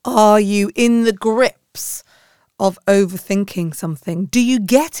Are you in the grips of overthinking something? Do you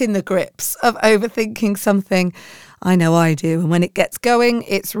get in the grips of overthinking something? I know I do. And when it gets going,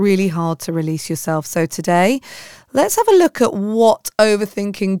 it's really hard to release yourself. So today, let's have a look at what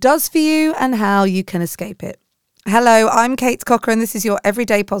overthinking does for you and how you can escape it. Hello, I'm Kate Cocker, and this is your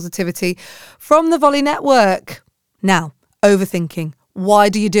Everyday Positivity from the Volley Network. Now, overthinking. Why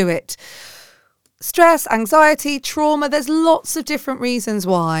do you do it? Stress, anxiety, trauma, there's lots of different reasons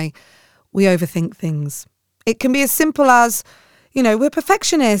why we overthink things. It can be as simple as, we're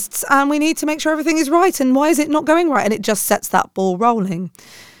perfectionists and we need to make sure everything is right, and why is it not going right? And it just sets that ball rolling.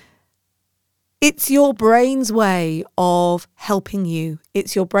 It's your brain's way of helping you.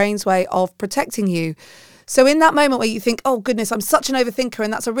 It's your brain's way of protecting you. So in that moment where you think, oh goodness, I'm such an overthinker,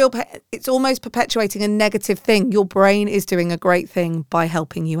 and that's it's almost perpetuating a negative thing, your brain is doing a great thing by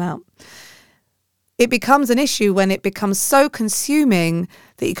helping you out. It becomes an issue when it becomes so consuming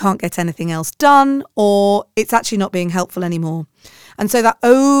that you can't get anything else done, or it's actually not being helpful anymore. And so that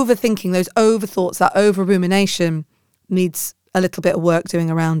overthinking, those overthoughts, that over-rumination needs a little bit of work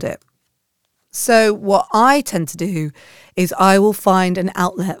doing around it. So what I tend to do is I will find an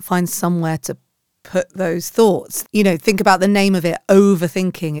outlet, find somewhere to put those thoughts. Think about the name of it,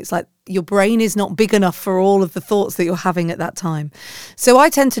 overthinking. It's like your brain is not big enough for all of the thoughts that you're having at that time. So I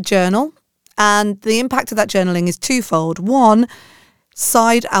tend to journal. And the impact of that journaling is twofold. One,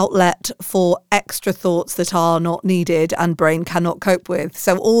 side outlet for extra thoughts that are not needed and brain cannot cope with.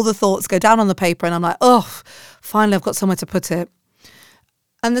 So all the thoughts go down on the paper and I'm like, oh, finally I've got somewhere to put it.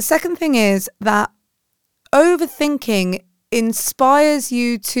 And the second thing is that overthinking inspires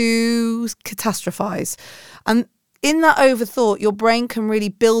you to catastrophize. And in that overthought, your brain can really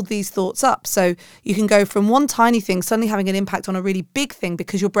build these thoughts up. So you can go from one tiny thing suddenly having an impact on a really big thing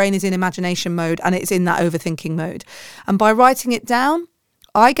because your brain is in imagination mode and it's in that overthinking mode. And by writing it down,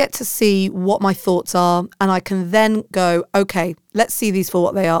 I get to see what my thoughts are, and I can then go, okay, let's see these for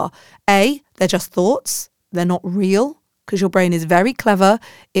what they are. A, they're just thoughts. They're not real, because your brain is very clever.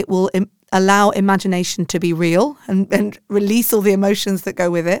 It will allow imagination to be real and release all the emotions that go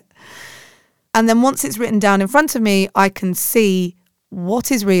with it. And then once it's written down in front of me, I can see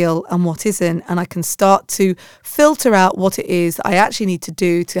what is real and what isn't. And I can start to filter out what it is that I actually need to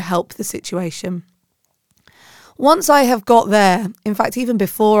do to help the situation. Once I have got there, in fact, even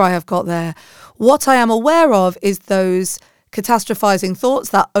before I have got there, what I am aware of is those catastrophizing thoughts,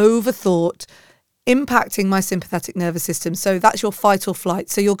 that overthought, impacting my sympathetic nervous system. So that's your fight or flight.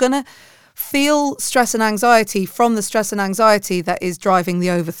 So you're going to feel stress and anxiety from the stress and anxiety that is driving the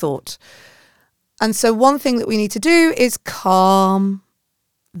overthought. And so one thing that we need to do is calm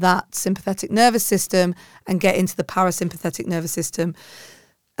that sympathetic nervous system and get into the parasympathetic nervous system.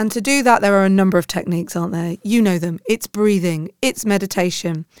 And to do that, there are a number of techniques, aren't there? You know them. It's breathing. It's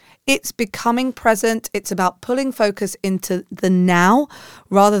meditation. It's becoming present. It's about pulling focus into the now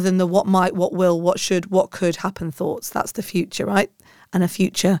rather than the what might, what will, what should, what could happen thoughts. That's the future, right? And a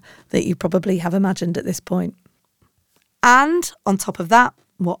future that you probably have imagined at this point. And on top of that,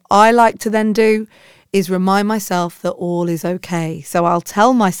 what I like to then do is remind myself that all is okay. So I'll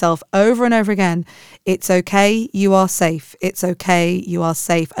tell myself over and over again, it's okay, you are safe. It's okay, you are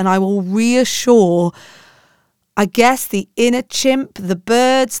safe. And I will reassure, I guess, the inner chimp, the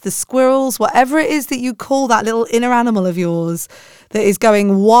birds, the squirrels, whatever it is that you call that little inner animal of yours that is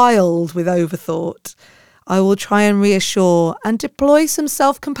going wild with overthought. I will try and reassure and deploy some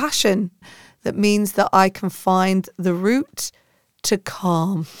self-compassion. That means that I can find the route to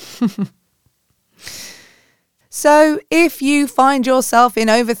calm. So if you find yourself in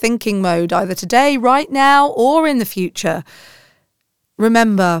overthinking mode, either today, right now, or in the future,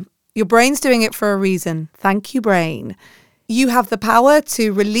 remember, your brain's doing it for a reason. Thank you, brain. You have the power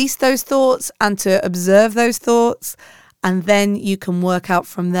to release those thoughts and to observe those thoughts, and then you can work out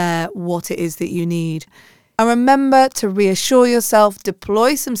from there what it is that you need. And remember to reassure yourself,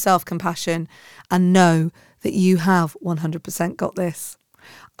 deploy some self-compassion, and know that you have 100% got this.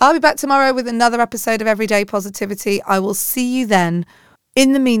 I'll be back tomorrow with another episode of Everyday Positivity. I will see you then.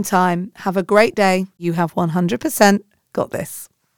 In the meantime, have a great day. You have 100% got this.